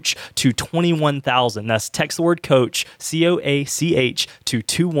coach to 21,000. That's text the word coach, COACH, to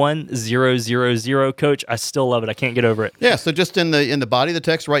 21000. Coach, I still love it. I can't get over it. Yeah, so just in the body of the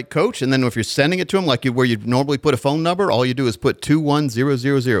text, write coach, and then if you're sending it to them, like where you normally put a phone number, all you do is put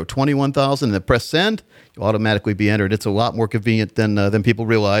 21000, 21,000, and then press send. You'll automatically be entered. It's a lot more convenient than people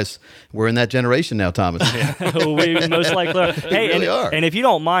realize. We're in that generation now, Thomas. We most likely are. Hey, really are. And if you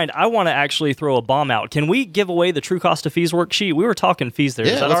don't mind, I want to actually throw a bomb out. Can we give away the true cost of fees worksheet? We were talking fees there.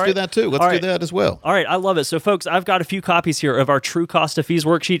 Is Yeah, that let's all right? do that too. Let's All do right. that as well. All right, I love it. So, folks, I've got a few copies here of our true cost of fees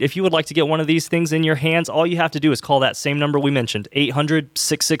worksheet. If you would like to get one of these things in your hands, all you have to do is call that same number we mentioned,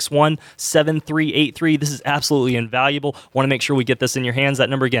 800-661-7383. This is absolutely invaluable. Want to make sure we get this in your hands. That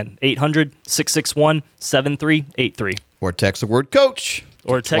number again, 800-661-7383. Or text the word coach.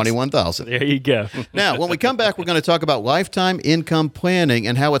 Or text 21,000. There you go. Now, when we come back, we're going to talk about lifetime income planning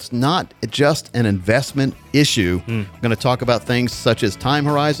and how it's not just an investment issue. We're going to talk about things such as time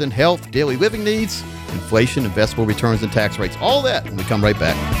horizon, health, daily living needs, inflation, investable returns, and tax rates. All that when we come right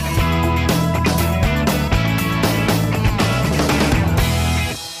back.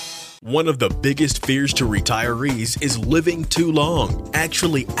 One of the biggest fears to retirees is living too long,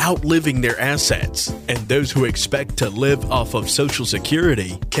 actually outliving their assets. And those who expect to live off of Social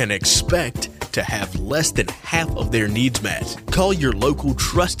Security can expect to have less than half of their needs met. Call your local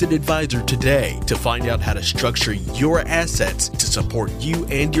trusted advisor today to find out how to structure your assets to support you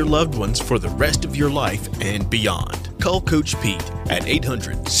and your loved ones for the rest of your life and beyond. Call Coach Pete at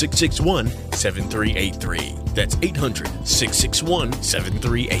 800-661-7383. That's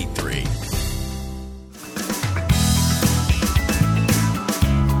 800-661-7383.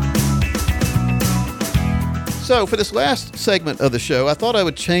 So for this last segment of the show, I thought I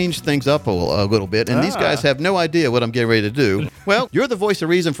would change things up a little bit, and these guys have no idea what I'm getting ready to do. Well, you're the voice of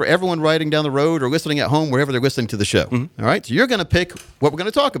reason for everyone riding down the road or listening at home, wherever they're listening to the show. All right, so you're going to pick what we're going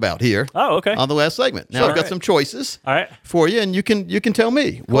to talk about here. Oh, okay. On the last segment. Now I've got some choices for you, and you can tell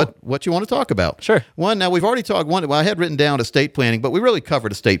me what you want to talk about. Sure. One. Now we've already talked. Well, I had written down estate planning, but we really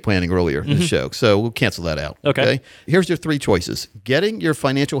covered estate planning earlier in the show, so we'll cancel that out. Okay. Here's your three choices: getting your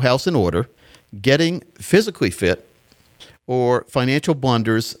financial house in order, getting physically fit, or financial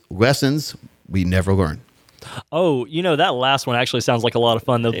blunders, lessons we never learn. Oh, that last one actually sounds like a lot of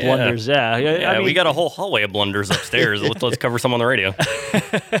fun. The blunders, Yeah, I mean, we got a whole hallway of blunders upstairs. let's cover some on the radio.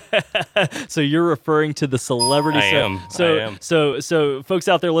 So you're referring to the celebrity. I am. So folks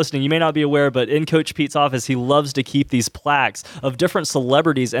out there listening, you may not be aware, but in Coach Pete's office, he loves to keep these plaques of different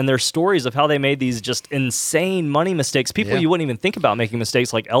celebrities and their stories of how they made these just insane money mistakes. People you wouldn't even think about making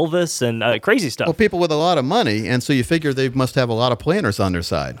mistakes, like Elvis and crazy stuff. Well, people with a lot of money, and so you figure they must have a lot of planners on their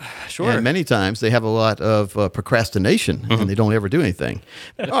side. Sure. And many times they have a lot of procrastination, and they don't ever do anything.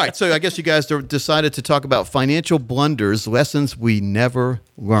 All right, so I guess you guys decided to talk about financial blunders, lessons we never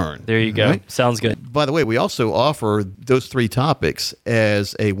learn. There you go. Right? Sounds good. By the way, we also offer those three topics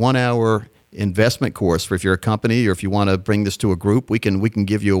as a 1-hour investment course for if you're a company or if you want to bring this to a group. We can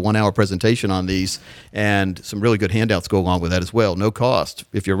give you a 1-hour presentation on these, and some really good handouts go along with that as well. No cost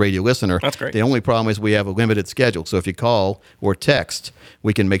if you're a radio listener. That's great. The only problem is we have a limited schedule. So if you call or text,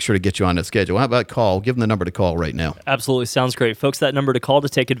 we can make sure to get you on that schedule. How about call? Give them the number to call right now. Absolutely. Sounds great. Folks, that number to call to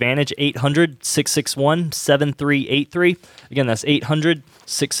take advantage, 800-661-7383. Again, that's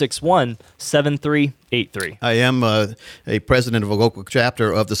 800-661-7383. I am a president of a local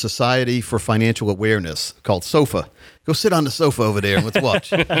chapter of the Society for Financial Awareness called SOFA. Go sit on the sofa over there and let's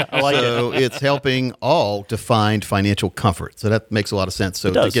watch. It's helping all to find financial comfort. So that makes a lot of sense.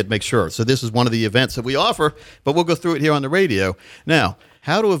 So make sure. So this is one of the events that we offer, but we'll go through it here on the radio. Now,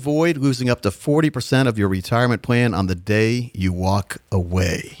 how to avoid losing up to 40% of your retirement plan on the day you walk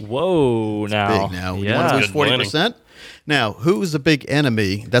away. Whoa, now. Big now. You want to lose 40%? Now, who's the big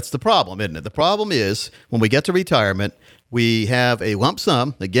enemy? That's the problem, isn't it? The problem is when we get to retirement, we have a lump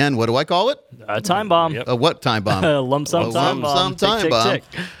sum. Again, what do I call it? A time bomb. A what time bomb? Lump sum time bomb. Lump sum time bomb. Tick.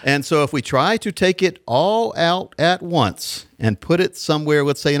 And so if we try to take it all out at once and put it somewhere,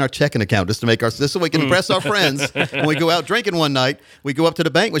 let's say in our checking account, just to make this so we can impress our friends. When we go out drinking one night, we go up to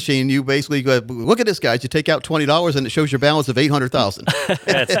the bank machine. You basically go, look at this, guys. You take out $20 and it shows your balance of $800,000.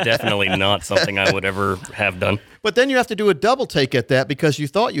 That's definitely not something I would ever have done. But then you have to do a double take at that because you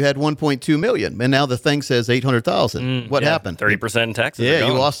thought you had $1.2 million, and now the thing says $800,000. What happened? 30% in taxes. Yeah,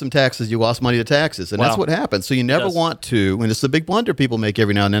 you lost some taxes. You lost money to taxes, and that's what happens. So you never want to, and it's a big blunder people make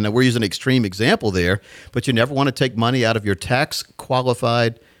every now and then. We're using an extreme example there, but you never want to take money out of your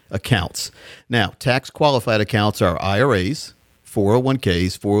tax-qualified accounts. Now, tax-qualified accounts are IRAs,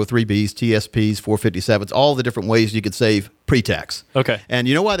 401ks, 403bs, TSPs, 457s, all the different ways you could save pre-tax. Okay. And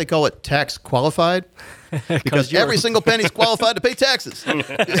you know why they call it tax-qualified? Because every single penny is qualified to pay taxes.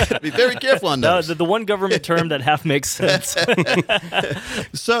 Be very careful on those. The one government term that half makes sense.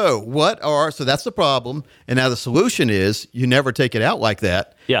 So that's the problem. And now the solution is you never take it out like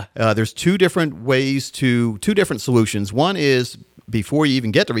that. Yeah. There's two different solutions. One is before you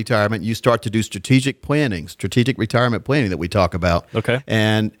even get to retirement, you start to do strategic retirement planning that we talk about. Okay.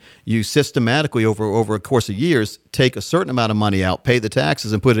 And you systematically, over a course of years, take a certain amount of money out, pay the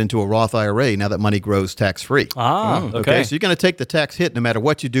taxes, and put it into a Roth IRA. Now that money grows tax-free. Okay. So you're going to take the tax hit no matter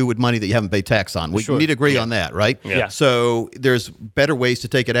what you do with money that you haven't paid tax on. We need to agree on that, right? Yeah. So there's better ways to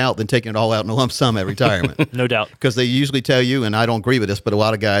take it out than taking it all out in a lump sum at retirement. No doubt. Because they usually tell you, and I don't agree with this, but a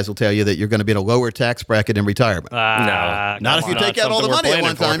lot of guys will tell you that you're going to be in a lower tax bracket in retirement. No. Not if you take out all the money at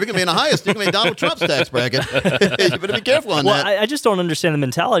one time. You're going to be in the highest. You're going to be in Donald Trump's tax bracket. You better be careful on that. I just don't understand the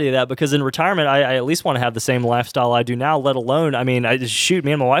mentality of that because in retirement, I at least want to have the same lifestyle I do now, let alone, me and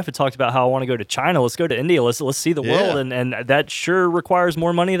my wife had talked about how I want to go to China. Let's go to India. Let's see the world. And that sure requires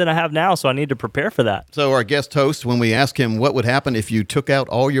more money than I have now, so I need to prepare for that. So our guest host, when we ask him what would happen if you took out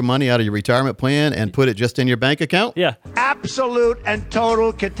all your money out of your retirement plan and put it just in your bank account? Yeah. Absolute and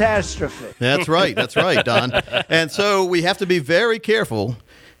total catastrophe. That's right, Don. And so we have to be very careful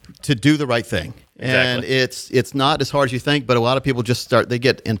to do the right thing. And it's not as hard as you think, but a lot of people they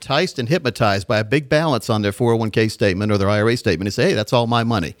get enticed and hypnotized by a big balance on their 401k statement or their IRA statement and say, hey, that's all my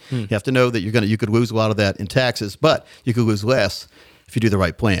money. You have to know that you could lose a lot of that in taxes, but you could lose less if you do the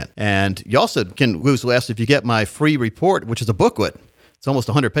right plan. And you also can lose less if you get my free report, which is a booklet. It's almost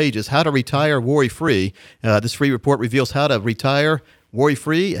 100 pages, How to Retire Worry-Free. This free report reveals how to retire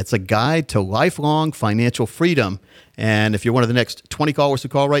Worry-free. It's a guide to lifelong financial freedom. And if you're one of the next 20 callers who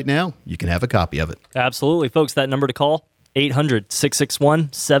call right now, you can have a copy of it. Absolutely, folks. That number to call,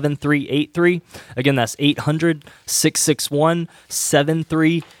 800-661-7383. Again, that's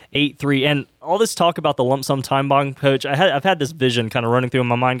 800-661-7383. And all this talk about the lump sum time bomb, Coach, I've had this vision kind of running through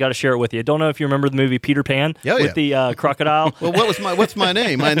my mind. Got to share it with you. Don't know if you remember the movie Peter Pan with the crocodile. Well, what's my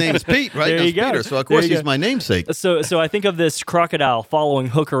name? My name is Pete, right? There you go. Peter, so of course he's my namesake. So I think of this crocodile following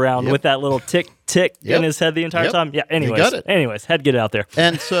Hook around with that little tick in his head the entire time. Yeah. Anyways, you got it. Head get it out there.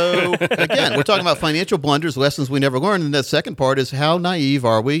 And so again, we're talking about financial blunders, lessons we never learned. And the second part is how naive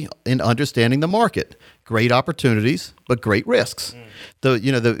are we in understanding the market? Great opportunities, but great risks.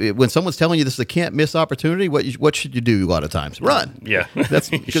 When someone's telling you this is a can't miss opportunity, what should you do a lot of times? Run. Yeah. That's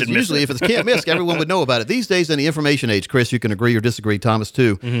because usually if it's can't miss, everyone would know about it. These days in the information age, Chris, you can agree or disagree, Thomas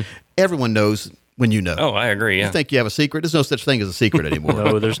too. Mm-hmm. Everyone knows when you know. Oh, I agree. Yeah. You think you have a secret? There's no such thing as a secret anymore.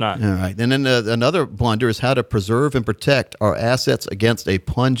 No, there's not. All right. And then another blunder is how to preserve and protect our assets against a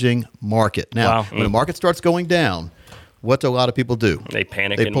plunging market. Now, when the market starts going down, what do a lot of people do? They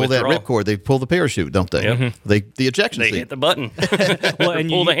panic. They pull that ripcord. They pull the parachute, don't they? Yep. The ejection seat. They hit the button. And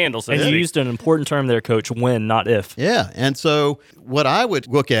pull the handle. So and you used an important term there, Coach. When, not if. Yeah. And so what I would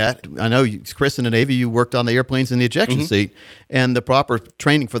look at, I know Chris in the Navy, you worked on the airplanes in the ejection seat, and the proper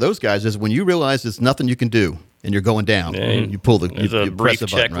training for those guys is when you realize there's nothing you can do and you're going down, you pull the There's a press brief the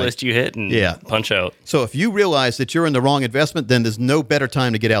button, checklist right? you hit and punch out. So if you realize that you're in the wrong investment, then there's no better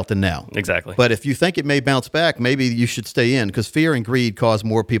time to get out than now. Exactly. But if you think it may bounce back, maybe you should stay in because fear and greed cause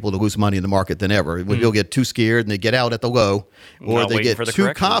more people to lose money in the market than ever. When people get too scared and they get out at the low, or they get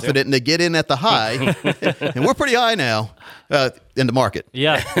too confident and they get in at the high, and we're pretty high now in the market.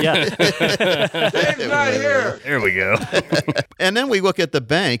 Yeah. Dave's not here. There we go. And then we look at the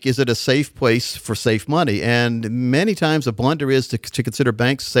bank. Is it a safe place for safe money? And many times a blunder is to consider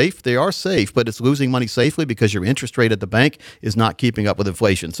banks safe. They are safe, but it's losing money safely because your interest rate at the bank is not keeping up with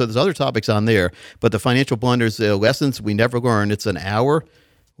inflation. So there's other topics on there, but the financial blunders, lessons we never learn. It's an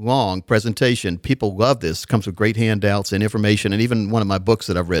hour-long presentation. People love this. It comes with great handouts and information, and even one of my books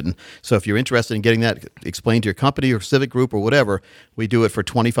that I've written. So if you're interested in getting that explained to your company or civic group or whatever, we do it for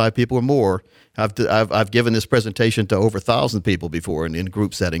 25 people or more. I've given this presentation to over 1,000 people before in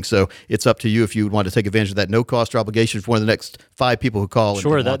group settings. So it's up to you if you want to take advantage of that no-cost obligation for one of the next 5 people who call.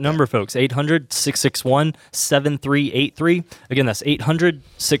 Sure, that number, folks, 800-661-7383. Again, that's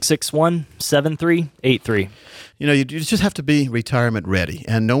 800-661-7383. You just have to be retirement ready,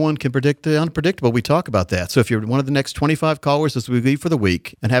 and no one can predict the unpredictable. We talk about that. So if you're one of the next 25 callers as we leave for the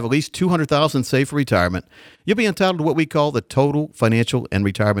week and have at least $200,000 saved for retirement, you'll be entitled to what we call the Total Financial and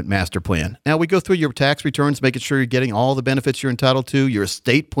Retirement Master Plan. Now, we go through your tax returns, making sure you're getting all the benefits you're entitled to, your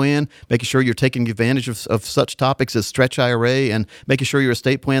estate plan, making sure you're taking advantage of such topics as Stretch IRA, and making sure your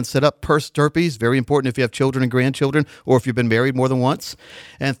estate plan set up per stirpes, very important if you have children and grandchildren, or if you've been married more than once.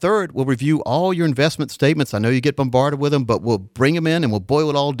 And third, we'll review all your investment statements. I know you get bombarded with them, but we'll bring them in and we'll boil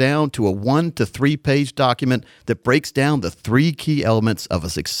it all down to a 1 to 3 page document that breaks down the 3 key elements of a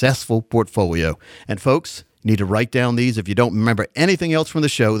successful portfolio. And folks, you need to write down these. If you don't remember anything else from the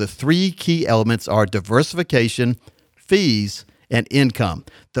show, the 3 key elements are diversification, fees, and income.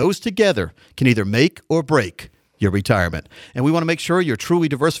 Those together can either make or break your retirement. And we want to make sure you're truly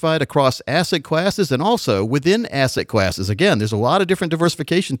diversified across asset classes and also within asset classes. Again, there's a lot of different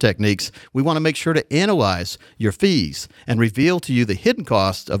diversification techniques. We want to make sure to analyze your fees and reveal to you the hidden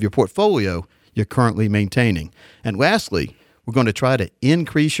costs of your portfolio you're currently maintaining. And lastly, we're going to try to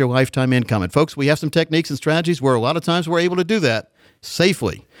increase your lifetime income. And folks, we have some techniques and strategies where a lot of times we're able to do that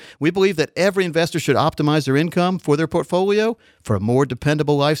safely. We believe that every investor should optimize their income for their portfolio for a more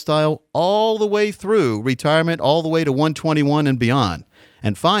dependable lifestyle all the way through retirement, all the way to 121 and beyond.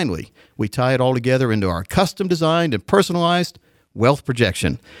 And finally, we tie it all together into our custom designed and personalized wealth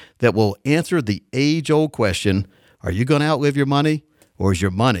projection that will answer the age-old question, are you going to outlive your money, or is your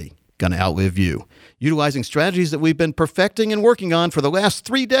money going to outlive you? Utilizing strategies that we've been perfecting and working on for the last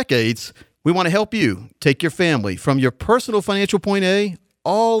 3 decades, we want to help you take your family from your personal financial point A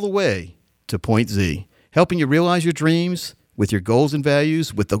all the way to point Z, helping you realize your dreams with your goals and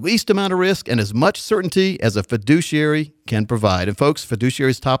values with the least amount of risk and as much certainty as a fiduciary can provide. And folks,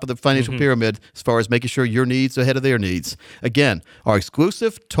 fiduciary is top of the financial pyramid as far as making sure your needs are ahead of their needs. Again, our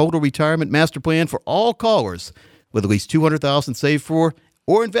exclusive Total Retirement Master Plan for all callers with at least $200,000 saved for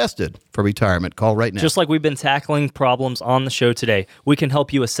or invested for retirement. Call right now. Just like we've been tackling problems on the show today, we can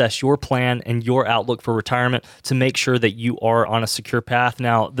help you assess your plan and your outlook for retirement to make sure that you are on a secure path.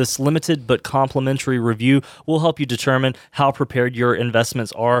 Now, this limited but complimentary review will help you determine how prepared your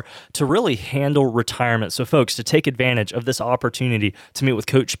investments are to really handle retirement. So, folks, to take advantage of this opportunity to meet with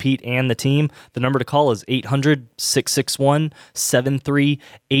Coach Pete and the team, the number to call is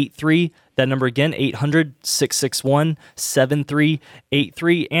 800-661-7383. That number again,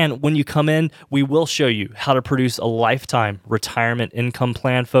 800-661-7383. And when you come in, we will show you how to produce a lifetime retirement income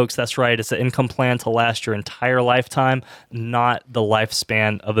plan, folks. That's right. It's an income plan to last your entire lifetime, not the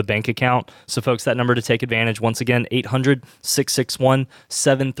lifespan of a bank account. So, folks, that number to take advantage, once again,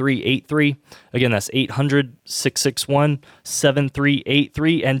 800-661-7383. Again, that's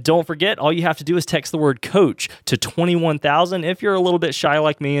 800-661-7383. And don't forget, all you have to do is text the word coach to 21,000 if you're a little bit shy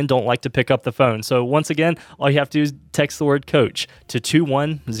like me and don't like to pick up the phone. So once again, all you have to do is text the word coach to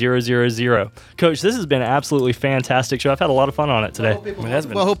 21000. Coach, this has been an absolutely fantastic show. I've had a lot of fun on it today.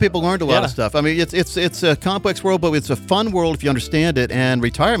 I hope people learned a lot of stuff. I mean, it's a complex world, but it's a fun world if you understand it, and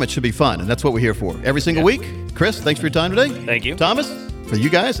retirement should be fun, and that's what we're here for. Every single week. Chris, thanks for your time today. Thank you. Thomas, for you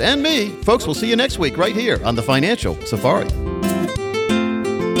guys and me. Folks, we'll see you next week right here on the Financial Safari.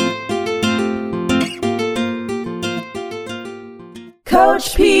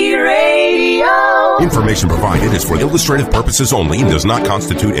 Coach P Radio. Information provided is for illustrative purposes only and does not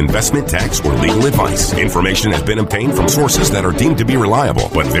constitute investment, tax, or legal advice. Information has been obtained from sources that are deemed to be reliable,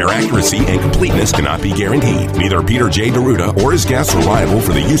 but their accuracy and completeness cannot be guaranteed. Neither Peter J. Deruta or his guests are liable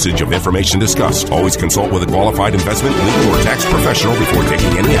for the usage of information discussed. Always consult with a qualified investment, legal, or tax professional before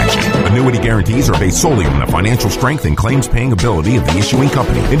taking any action. Annuity guarantees are based solely on the financial strength and claims-paying ability of the issuing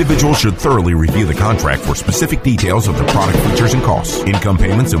company. Individuals should thoroughly review the contract for specific details of the product features and costs. Income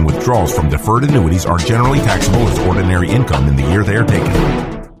payments and withdrawals from deferred annuities are generally taxable as ordinary income in the year they are taken.